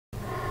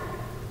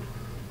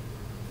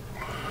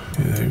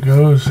Okay, there it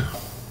goes.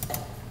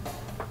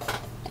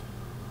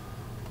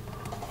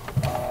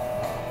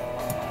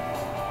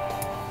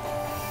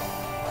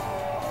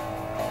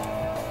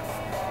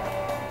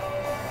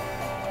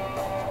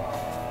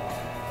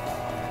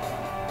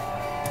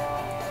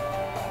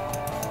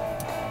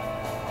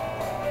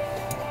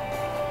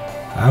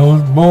 I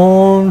was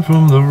born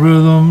from the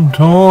rhythm,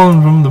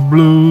 torn from the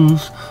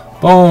blues,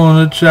 born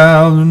a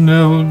child who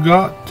never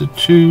got to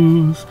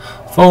choose,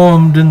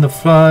 formed in the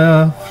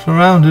fire,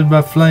 surrounded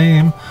by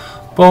flame,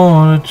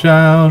 born a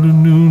child who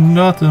knew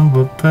nothing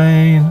but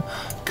pain,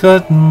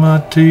 cutting my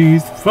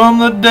teeth from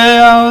the day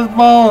I was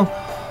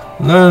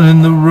born,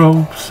 learning the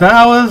ropes,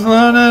 I was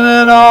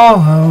learning it all.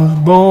 I was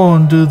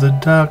born to the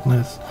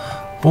darkness,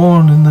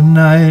 born in the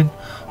night,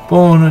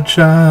 born a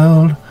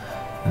child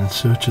in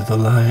search of the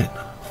light.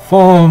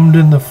 Formed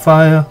in the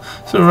fire,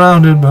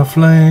 surrounded by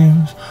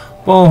flames,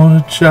 born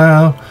a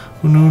child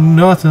who knew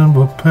nothing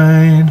but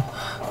pain,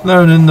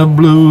 learning the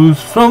blues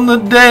from the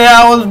day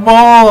I was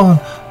born,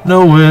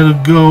 nowhere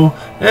to go,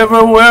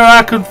 everywhere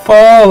I could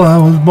fall. I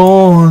was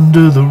born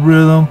to the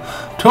rhythm,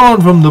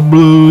 torn from the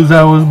blues.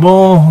 I was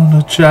born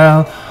a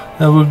child,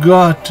 never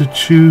got to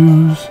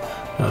choose.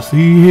 Now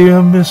see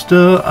here,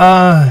 mister,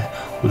 I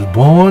was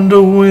born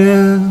to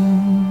win.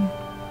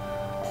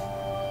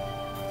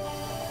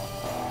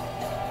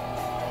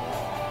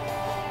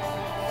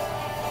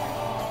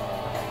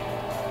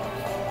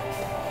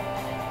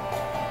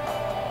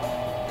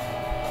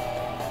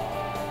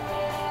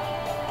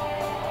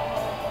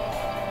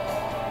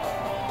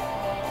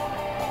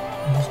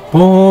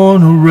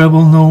 Born a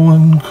rebel no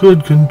one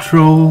could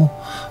control,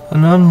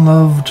 an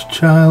unloved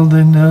child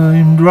they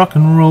named rock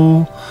and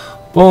roll.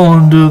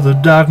 Born to the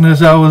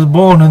darkness, I was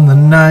born in the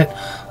night.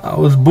 I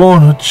was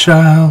born a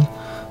child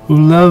who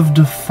loved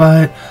to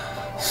fight,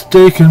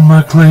 staking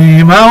my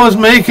claim. I was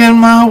making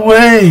my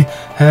way,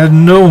 had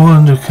no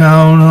one to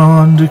count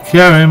on to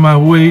carry my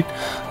weight.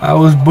 I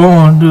was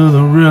born to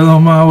the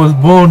rhythm, I was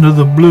born to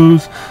the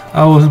blues.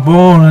 I was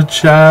born a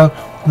child,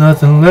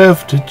 nothing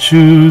left to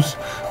choose.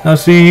 Now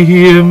see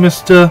here,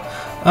 mister,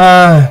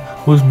 I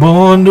was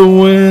born to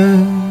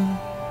win.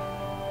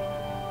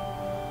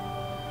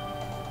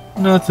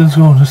 Nothing's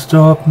gonna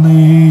stop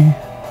me,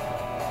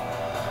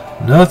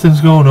 nothing's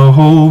gonna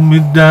hold me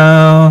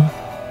down,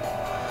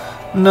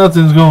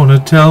 nothing's gonna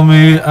tell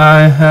me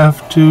I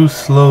have to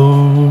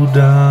slow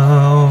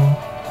down.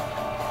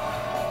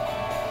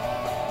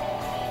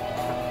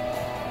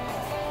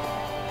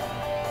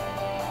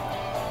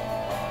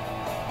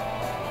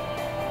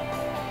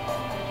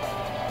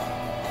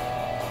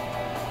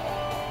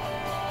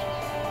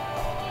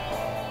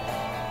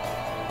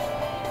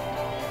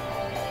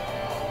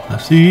 I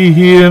see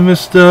here,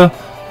 mister,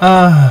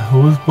 I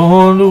was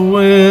born to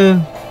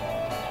win.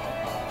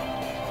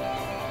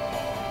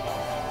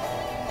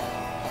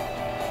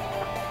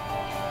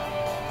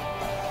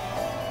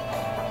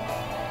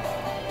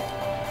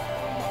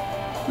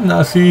 And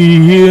I see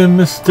here,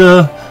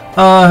 mister,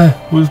 I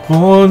was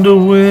born to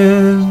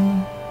win.